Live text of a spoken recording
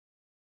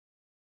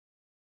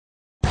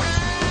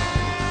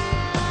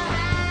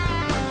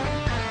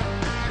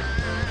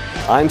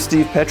I'm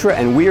Steve Petra,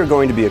 and we are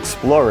going to be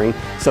exploring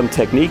some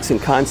techniques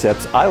and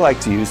concepts I like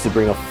to use to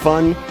bring a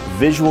fun,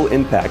 visual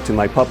impact to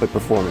my puppet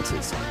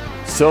performances.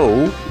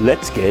 So,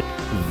 let's get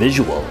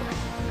visual.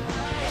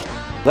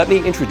 Let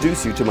me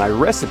introduce you to my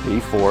recipe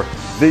for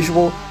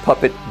visual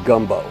puppet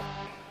gumbo.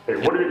 Hey,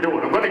 what are you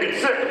doing? I'm gonna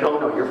get sick!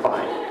 No, you're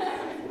fine.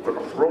 I'm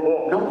gonna throw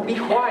off. No, be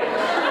quiet.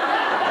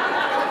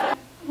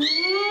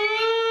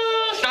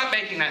 Stop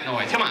making that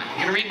noise. Come on,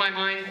 you gonna read my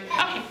mind?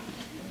 Okay.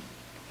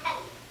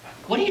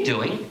 What are you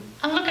doing?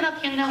 I'm looking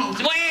up your nose.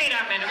 Wait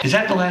a minute. Is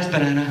that the last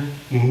banana?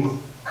 Mm-hmm.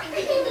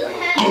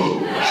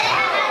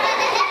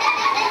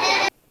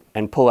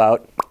 And pull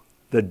out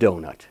the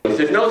donut.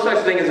 There's no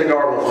such thing as a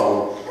garble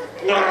phone.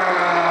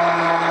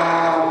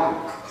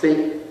 See?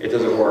 It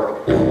doesn't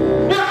work.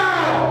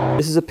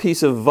 This is a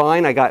piece of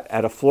vine I got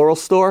at a floral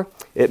store.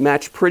 It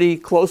matched pretty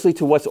closely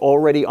to what's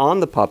already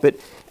on the puppet,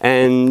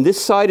 and this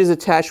side is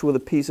attached with a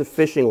piece of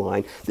fishing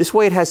line. This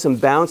way it has some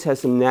bounce, has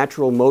some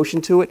natural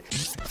motion to it.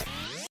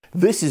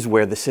 This is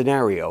where the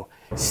scenario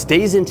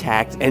stays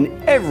intact and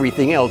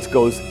everything else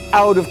goes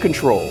out of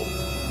control.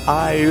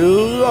 I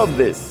love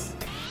this.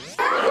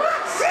 All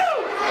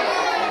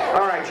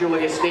right,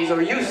 Julius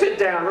Caesar, you sit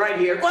down right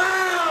here.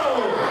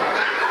 Wow!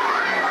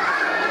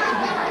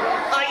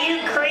 Are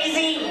you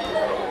crazy?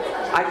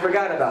 I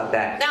forgot about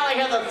that. Now I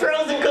have the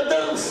frozen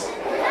caboose.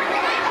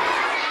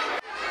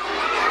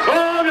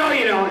 Oh, no,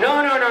 you don't. No.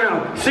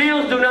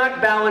 Seals do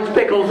not balance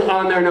pickles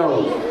on their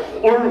nose.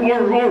 Or.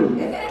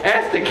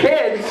 Ask the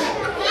kids.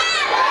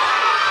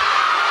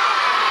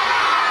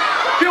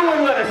 You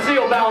wouldn't let a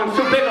seal balance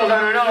two pickles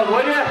on her nose,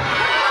 would you?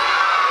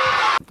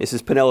 This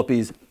is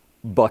Penelope's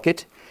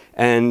bucket,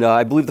 and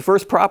I believe the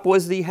first prop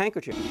was the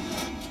handkerchief.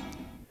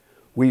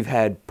 We've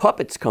had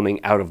puppets coming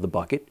out of the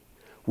bucket.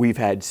 We've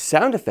had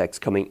sound effects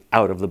coming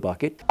out of the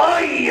bucket.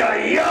 Ay,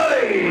 ay, ay!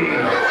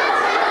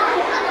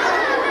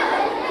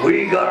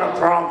 We got a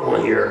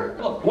problem here.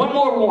 Look, one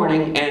more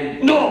warning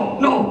and... No,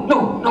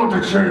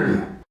 the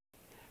tree.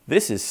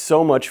 This is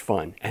so much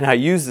fun, and I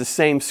use the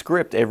same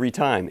script every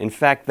time. In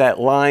fact, that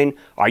line,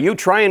 "Are you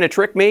trying to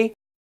trick me?"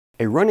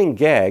 A running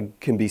gag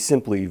can be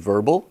simply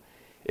verbal,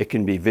 it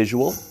can be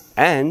visual,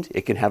 and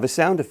it can have a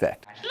sound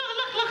effect.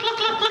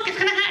 Look, it's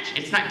gonna hatch.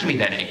 It's not, give me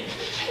that egg.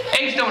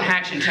 Eggs don't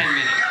hatch in 10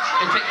 minutes.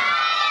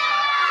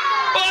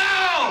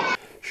 Whoa!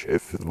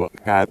 Chef, wat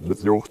gaat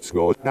het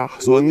roodschot? Ja,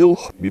 zo heel.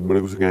 Ik ben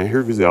ook zo gaan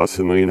herverzelfs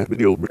en dan heb ik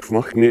heel erg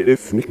mag niet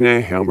even niet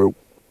naar hamburg.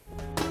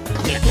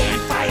 You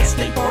can't buy a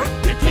skateboard.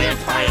 You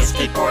can't buy a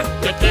skateboard.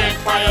 You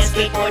can't buy a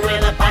skateboard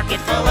with a pocket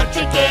full of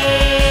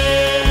chicken.